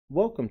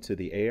Welcome to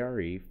the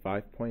ARE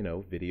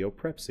 5.0 video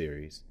prep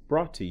series,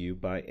 brought to you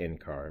by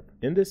NCARB.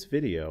 In this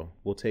video,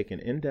 we'll take an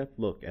in-depth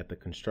look at the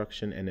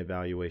Construction and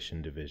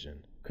Evaluation Division.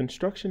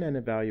 Construction and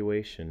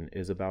evaluation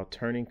is about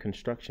turning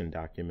construction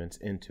documents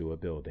into a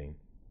building.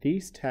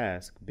 These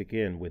tasks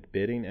begin with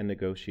bidding and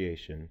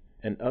negotiation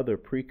and other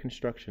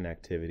pre-construction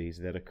activities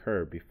that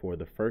occur before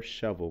the first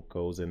shovel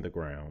goes in the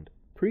ground.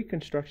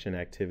 Pre-construction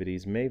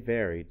activities may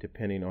vary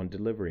depending on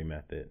delivery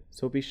method,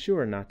 so be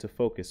sure not to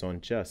focus on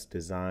just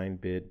design,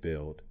 bid,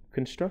 build.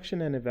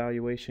 Construction and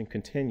evaluation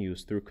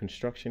continues through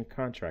construction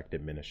contract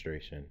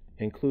administration,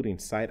 including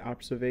site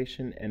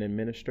observation and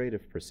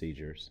administrative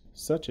procedures,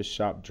 such as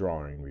shop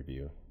drawing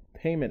review,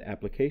 payment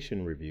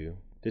application review,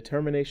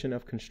 determination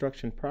of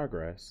construction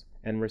progress,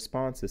 and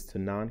responses to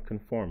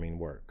non-conforming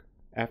work.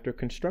 After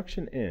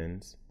construction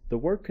ends, the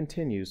work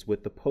continues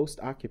with the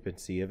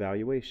post-occupancy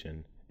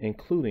evaluation,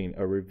 including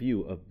a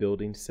review of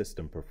building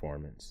system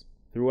performance.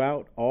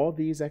 Throughout all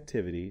these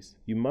activities,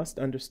 you must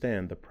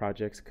understand the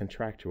project's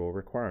contractual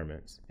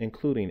requirements,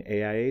 including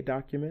AIA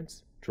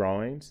documents,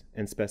 drawings,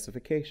 and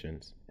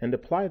specifications, and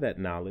apply that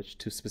knowledge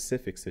to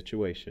specific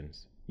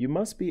situations. You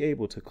must be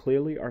able to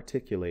clearly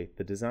articulate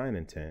the design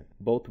intent,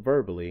 both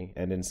verbally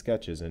and in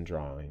sketches and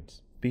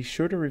drawings. Be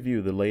sure to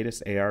review the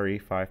latest ARE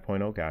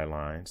 5.0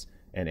 guidelines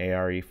and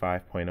ARE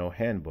 5.0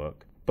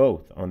 handbook,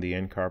 both on the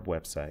NCARB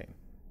website.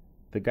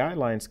 The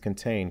guidelines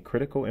contain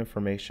critical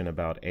information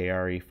about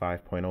ARE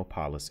 5.0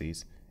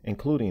 policies,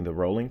 including the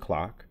rolling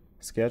clock,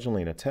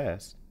 scheduling a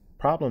test,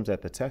 problems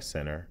at the test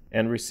center,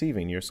 and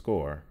receiving your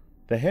score.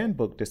 The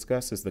handbook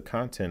discusses the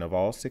content of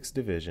all 6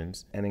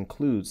 divisions and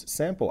includes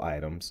sample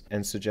items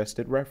and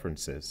suggested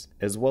references,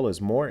 as well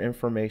as more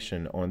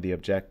information on the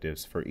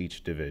objectives for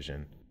each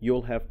division.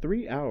 You'll have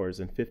 3 hours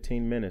and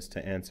 15 minutes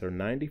to answer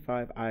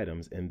 95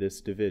 items in this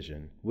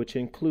division, which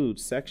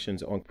includes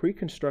sections on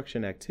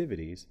pre-construction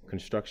activities,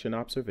 construction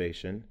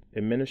observation,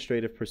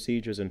 administrative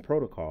procedures and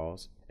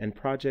protocols, and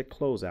project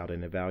closeout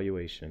and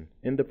evaluation.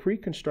 In the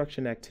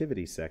pre-construction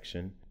activities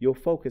section, you'll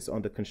focus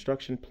on the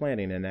construction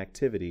planning and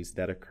activities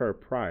that occur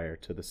prior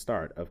to the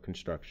start of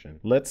construction.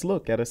 Let's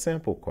look at a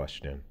sample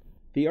question.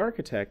 The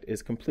architect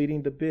is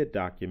completing the bid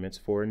documents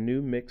for a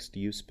new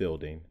mixed-use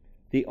building.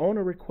 The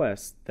owner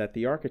requests that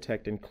the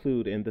architect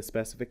include in the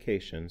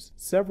specifications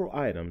several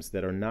items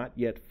that are not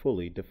yet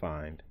fully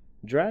defined.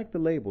 Drag the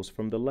labels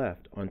from the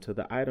left onto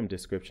the item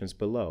descriptions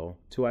below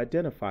to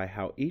identify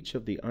how each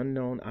of the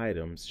unknown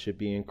items should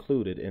be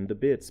included in the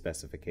bid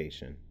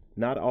specification.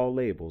 Not all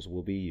labels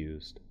will be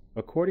used.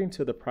 According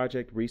to the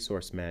Project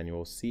Resource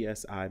Manual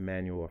CSI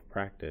Manual of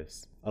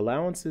Practice,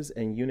 allowances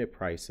and unit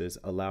prices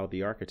allow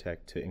the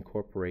architect to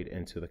incorporate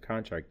into the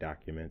contract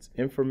documents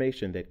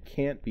information that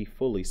can't be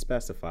fully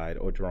specified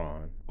or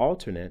drawn.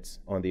 Alternates,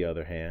 on the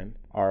other hand,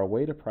 are a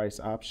way to price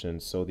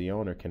options so the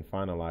owner can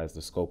finalize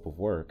the scope of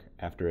work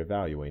after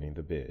evaluating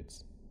the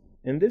bids.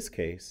 In this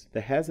case,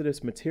 the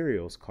hazardous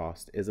materials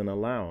cost is an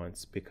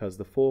allowance because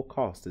the full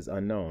cost is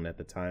unknown at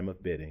the time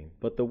of bidding,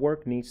 but the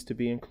work needs to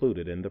be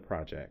included in the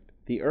project.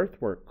 The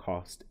earthwork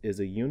cost is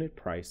a unit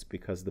price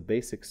because the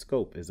basic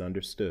scope is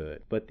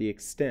understood, but the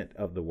extent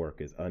of the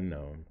work is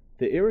unknown.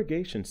 The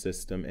irrigation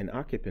system and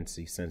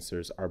occupancy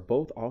sensors are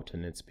both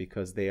alternates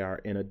because they are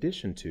in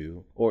addition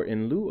to or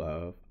in lieu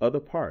of other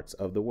parts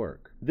of the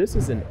work. This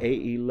is an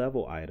AE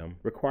level item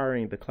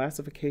requiring the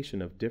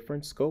classification of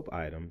different scope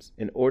items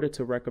in order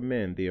to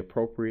recommend the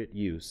appropriate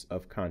use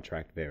of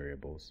contract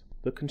variables.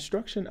 The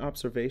construction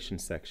observation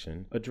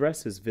section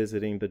addresses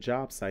visiting the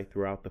job site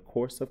throughout the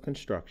course of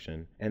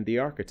construction and the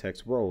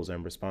architect's roles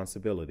and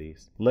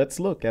responsibilities. Let's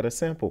look at a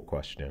sample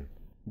question.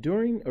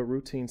 During a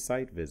routine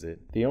site visit,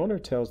 the owner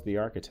tells the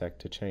architect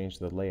to change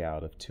the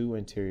layout of 2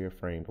 interior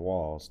framed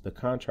walls the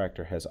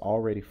contractor has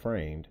already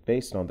framed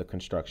based on the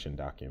construction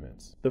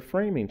documents. The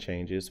framing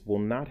changes will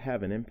not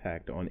have an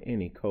impact on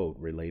any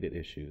code-related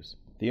issues.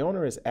 The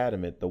owner is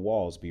adamant the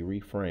walls be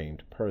reframed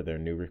per their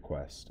new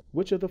request.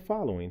 Which of the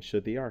following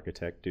should the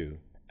architect do?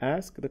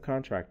 Ask the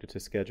contractor to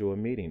schedule a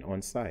meeting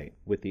on site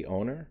with the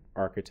owner,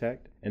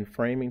 architect, and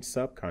framing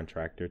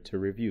subcontractor to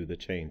review the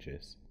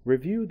changes.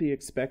 Review the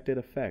expected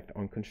effect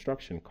on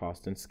construction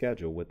cost and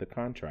schedule with the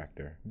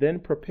contractor. Then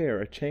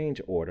prepare a change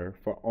order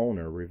for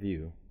owner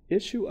review.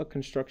 Issue a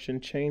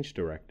construction change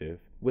directive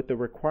with the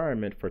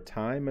requirement for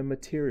time and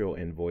material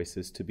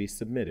invoices to be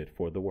submitted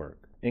for the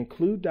work.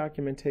 Include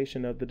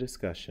documentation of the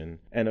discussion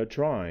and a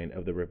drawing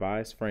of the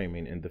revised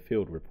framing in the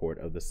field report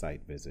of the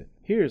site visit.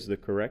 Here's the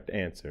correct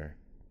answer.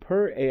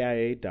 Per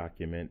AIA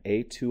document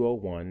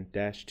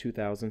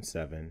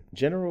A201-2007,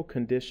 General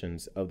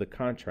Conditions of the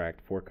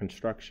Contract for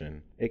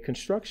Construction, a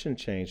construction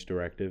change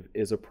directive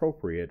is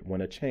appropriate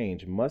when a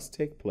change must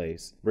take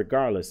place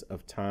regardless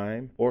of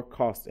time or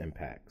cost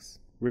impacts.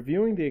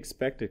 Reviewing the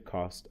expected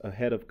cost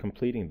ahead of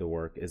completing the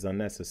work is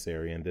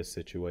unnecessary in this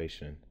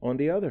situation. On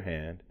the other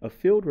hand, a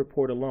field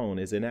report alone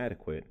is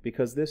inadequate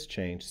because this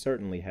change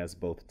certainly has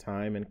both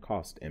time and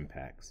cost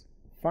impacts.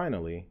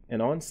 Finally,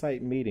 an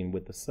on-site meeting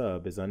with the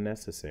sub is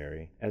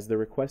unnecessary, as the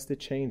requested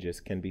changes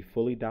can be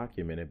fully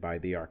documented by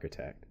the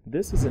architect.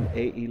 This is an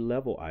AE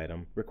level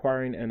item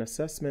requiring an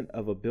assessment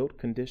of a built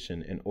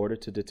condition in order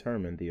to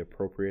determine the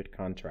appropriate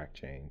contract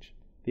change.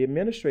 The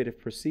Administrative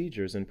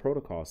Procedures and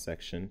Protocol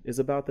section is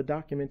about the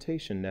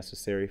documentation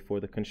necessary for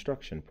the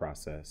construction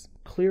process.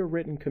 Clear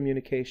written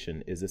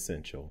communication is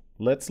essential.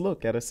 Let's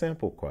look at a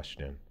sample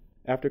question.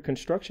 After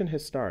construction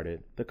has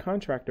started, the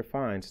contractor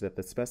finds that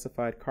the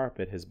specified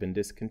carpet has been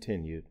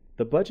discontinued.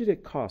 The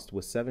budgeted cost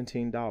was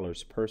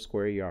 $17 per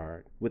square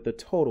yard, with a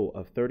total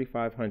of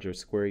 3,500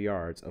 square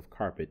yards of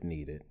carpet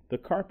needed. The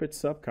carpet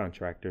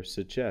subcontractor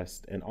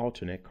suggests an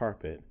alternate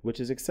carpet, which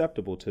is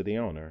acceptable to the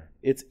owner.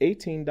 It's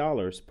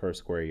 $18 per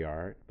square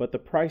yard, but the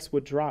price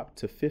would drop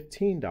to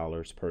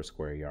 $15 per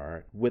square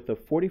yard, with a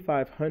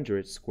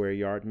 4,500 square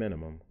yard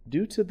minimum.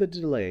 Due to the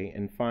delay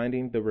in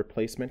finding the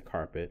replacement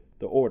carpet,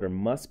 the order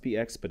must be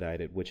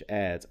expedited, which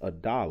adds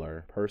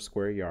 $1 per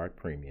square yard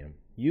premium.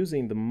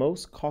 Using the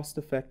most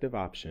cost-effective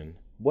option,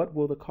 what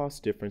will the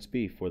cost difference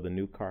be for the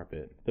new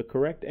carpet? The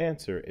correct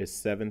answer is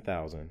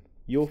 $7,000.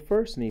 You'll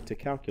first need to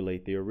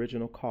calculate the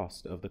original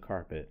cost of the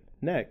carpet.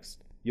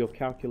 Next, you'll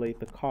calculate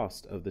the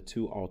cost of the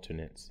two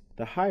alternates,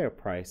 the higher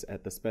price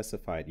at the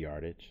specified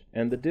yardage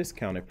and the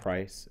discounted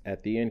price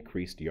at the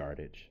increased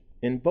yardage.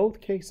 In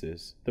both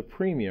cases, the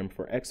premium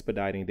for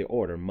expediting the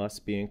order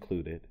must be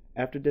included.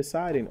 After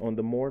deciding on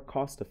the more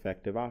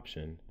cost-effective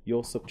option,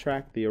 you'll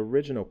subtract the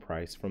original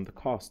price from the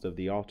cost of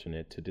the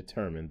alternate to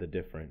determine the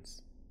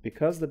difference.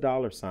 Because the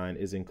 $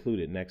 is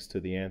included next to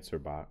the answer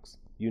box,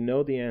 you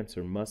know the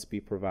answer must be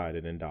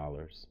provided in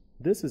dollars.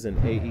 This is an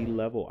AE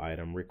level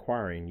item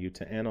requiring you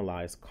to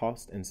analyze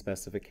cost and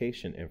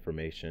specification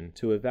information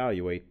to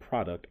evaluate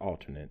product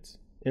alternates.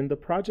 In the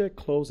project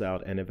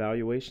closeout and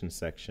evaluation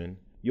section,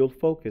 you'll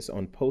focus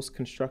on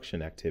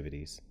post-construction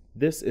activities.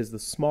 This is the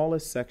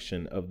smallest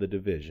section of the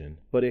division,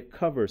 but it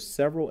covers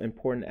several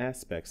important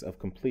aspects of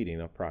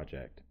completing a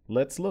project.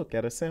 Let's look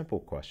at a sample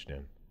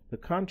question. The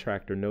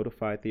contractor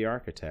notified the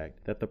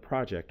architect that the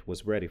project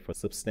was ready for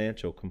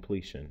substantial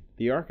completion.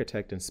 The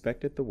architect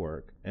inspected the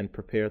work and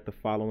prepared the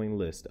following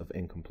list of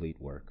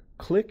incomplete work.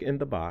 Click in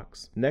the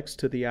box next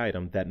to the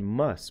item that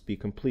must be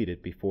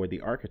completed before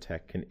the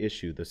architect can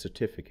issue the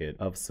certificate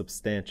of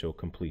substantial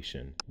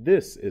completion.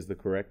 This is the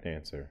correct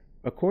answer.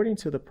 According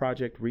to the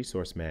Project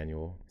Resource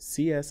Manual,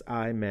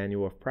 CSI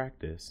Manual of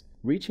Practice,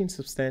 reaching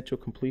substantial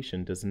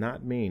completion does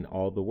not mean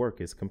all the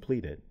work is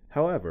completed.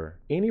 However,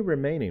 any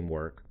remaining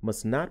work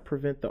must not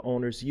prevent the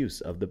owner's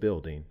use of the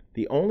building.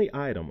 The only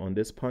item on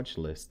this punch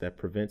list that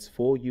prevents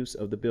full use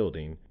of the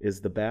building is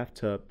the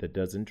bathtub that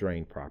doesn't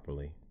drain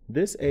properly.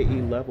 This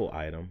AE level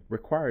item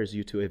requires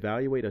you to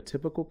evaluate a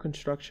typical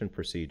construction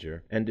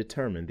procedure and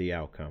determine the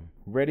outcome.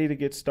 Ready to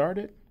get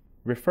started?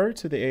 Refer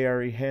to the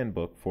ARE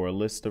Handbook for a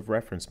list of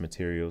reference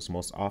materials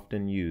most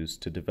often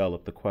used to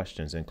develop the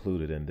questions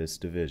included in this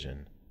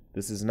division.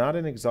 This is not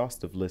an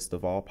exhaustive list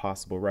of all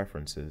possible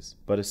references,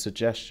 but a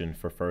suggestion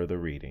for further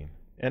reading.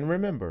 And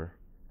remember,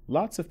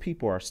 lots of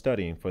people are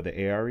studying for the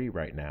ARE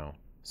right now,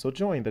 so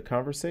join the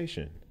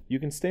conversation. You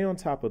can stay on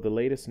top of the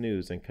latest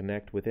news and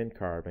connect with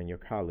NCARB and your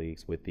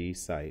colleagues with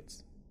these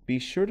sites. Be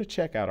sure to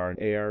check out our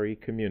ARE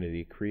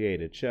community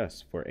created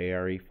just for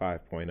ARE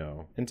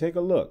 5.0 and take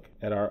a look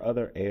at our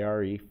other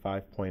ARE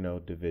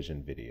 5.0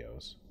 division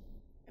videos.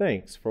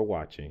 Thanks for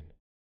watching.